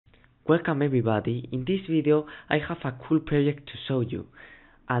Welcome everybody. In this video I have a cool project to show you,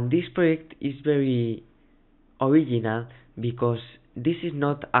 and this project is very original because this is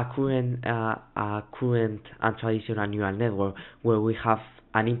not a current and traditional neural network where we have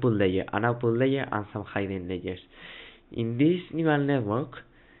an input layer, an output layer, and some hidden layers. In this neural network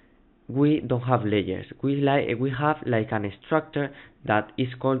we don't have layers. We have like an structure that is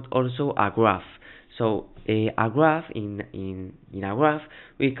called also a graph. So a graph in a graph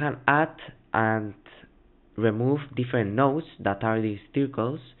we can add and remove different nodes that are these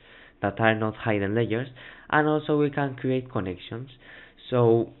circles that are not hidden layers, and also we can create connections.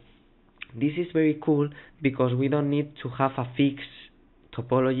 So this is very cool because we don't need to have a fixed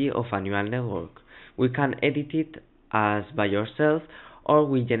topology of a neural network. We can edit it as by yourself or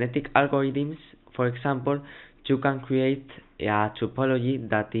with genetic algorithms. For example, you can create a topology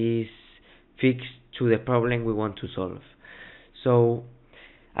that is fixed to the problem we want to solve. So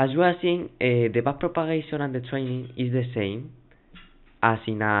as you are seeing, the backpropagation and the training is the same as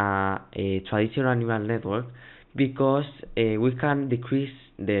in a traditional neural network because we can decrease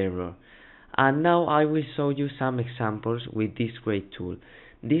the error. And now I will show you some examples with this great tool.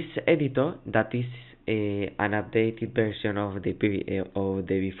 This editor, that is an updated version of the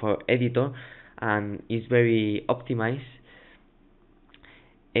before editor and is very optimized,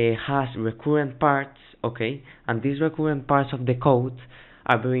 has recurrent parts, okay, and these recurrent parts of the code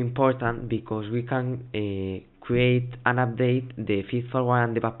are very important because we can create and update the feed-forward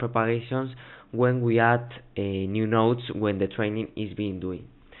and the backpropagations when we add new nodes when the training is being doing.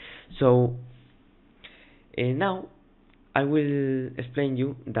 So now I will explain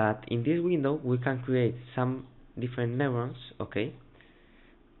you that in this window we can create some different neurons, okay.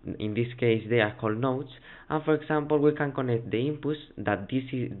 In this case they are called nodes, and for example we can connect the inputs that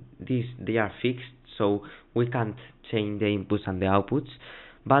they are fixed, so we can't change the inputs and the outputs,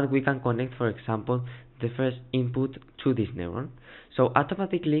 but we can connect, for example, the first input to this neuron. So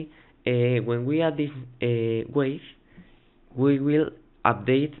automatically when we add this wave, we will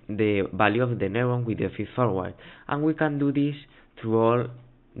update the value of the neuron with the feed forward, and we can do this through all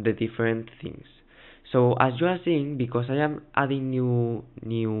the different things. So as you are seeing, because I am adding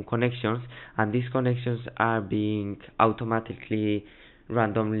new connections, and these connections are being automatically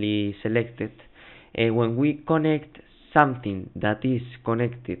randomly selected, when we connect something that is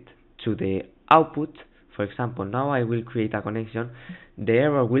connected to the output, for example, now I will create a connection, the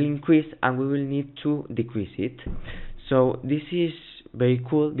error will increase and we will need to decrease it. So this is very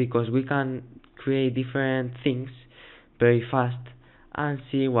cool because we can create different things very fast and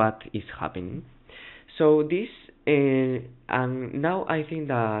see what is happening. So this and now I think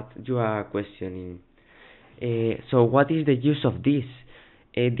that you are questioning, so what is the use of this?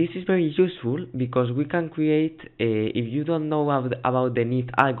 This is very useful because we can create, if you don't know about the NEAT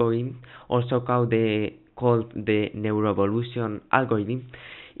algorithm, also called the Neuroevolution algorithm,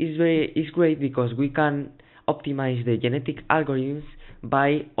 is great because we can optimize the genetic algorithms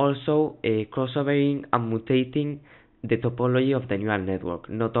by also crossovering and mutating the topology of the neural network,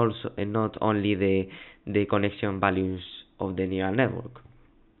 not only the connection values of the neural network.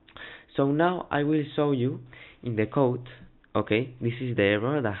 So now I will show you in the code. Okay, this is the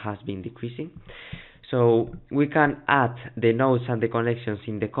error that has been decreasing. So we can add the nodes and the connections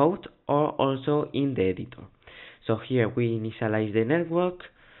in the code or also in the editor. So here we initialize the network,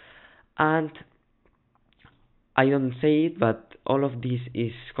 and I don't say it, but all of this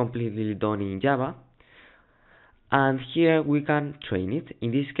is completely done in Java. And here we can train it.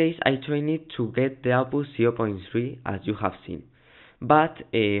 In this case I train it to get the output 0.3 as you have seen. But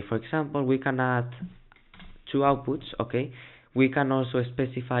for example we can add two outputs, okay. We can also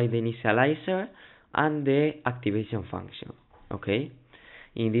specify the initializer and the activation function, okay.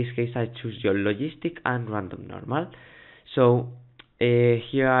 In this case I choose your logistic and random normal. So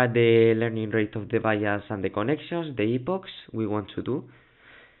here are the learning rate of the bias and the connections, the epochs we want to do,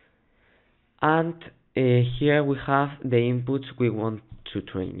 and here we have the inputs we want to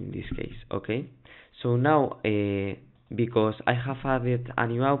train in this case, okay. So now because I have added a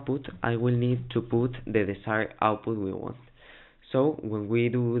new output, I will need to put the desired output we want. So when we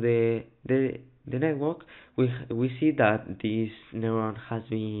do the network, we see that this neuron has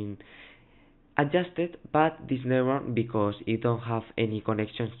been adjusted, but this neuron, because it don't have any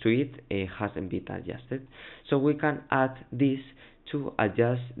connections to it, hasn't been adjusted. So we can add this to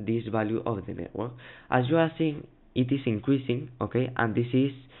adjust this value of the network. As you are seeing, it is increasing, okay, and this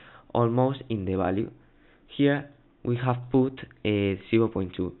is almost in the value. Here we have put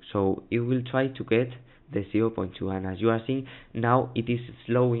 0.2, so it will try to get the 0.2, and as you are seeing now it is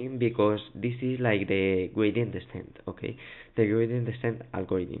slowing because this is like the gradient descent, okay, the gradient descent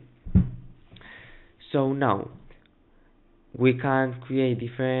algorithm. So now we can create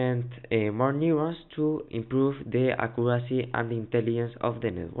different more neurons to improve the accuracy and the intelligence of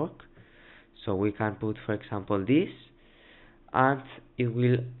the network. So we can put, for example, this, and it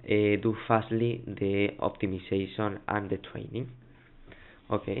will do fastly the optimization and the training.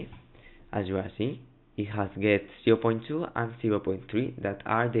 Okay, as you are seeing, it has get 0.2 and 0.3 that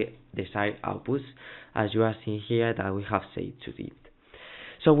are the desired outputs, as you are seeing here that we have set to it.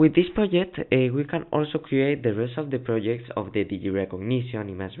 So with this project, we can also create the rest of the projects of the digit recognition,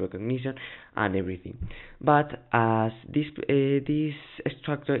 image recognition, and everything. But as this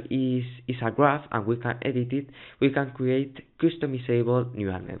structure is a graph and we can edit it, we can create customizable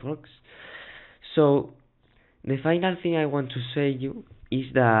neural networks. So the final thing I want to say you is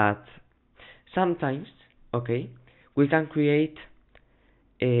that sometimes, okay, we can create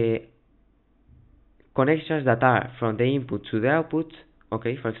connections that are from the input to the output.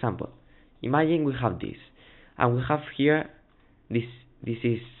 Okay, for example, imagine we have this, and we have here this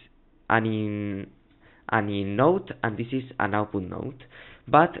is an in node, and this is an output node.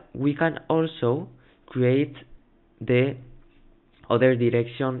 But we can also create the other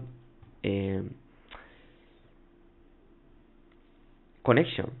direction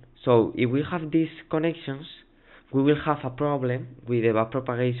connection. So if we have these connections, we will have a problem with the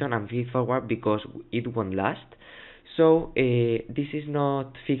backpropagation and feed forward because it won't last. So this is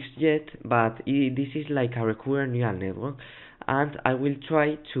not fixed yet, but this is like a recurrent neural network, and I will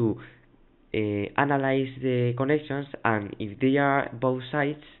try to analyze the connections, and if they are both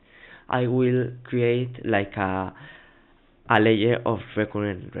sides, I will create like a layer of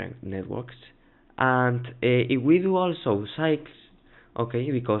recurrent networks. And if we do also cycles, okay,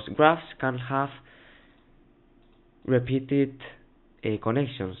 because graphs can have repeated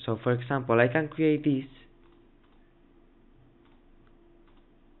connections. So for example, I can create this,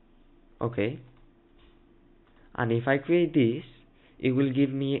 okay, and if I create this, it will give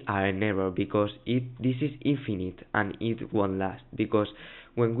me an error because this is infinite and it won't last, because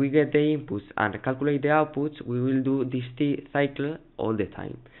when we get the inputs and calculate the outputs, we will do this cycle all the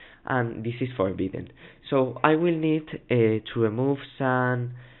time, and this is forbidden. So I will need to remove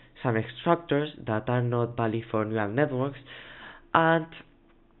some structures that are not valid for neural networks, and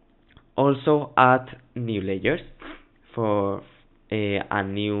also add new layers for a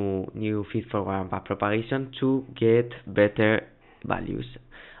new feed forward and backpropagation to get better values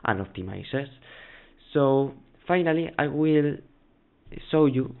and optimizers. So finally, I will show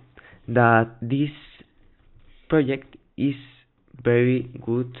you that this project is very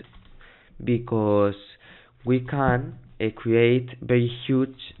good because we can create very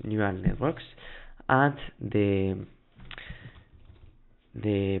huge neural networks, and the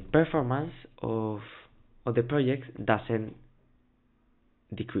performance of the project doesn't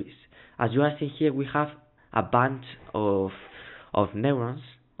decrease. As you are seeing here, we have a bunch of neurons,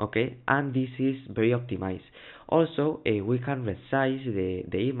 okay, and this is very optimized. Also, we can resize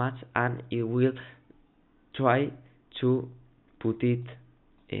the image, and it will try to put it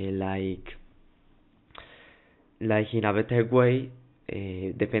like in a better way,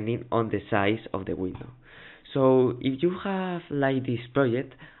 depending on the size of the window. So if you have like this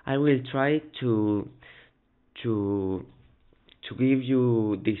project, I will try to give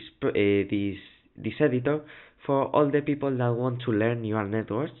you this editor for all the people that want to learn neural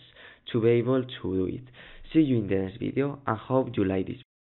networks to be able to do it. See you in the next video, and hope you like this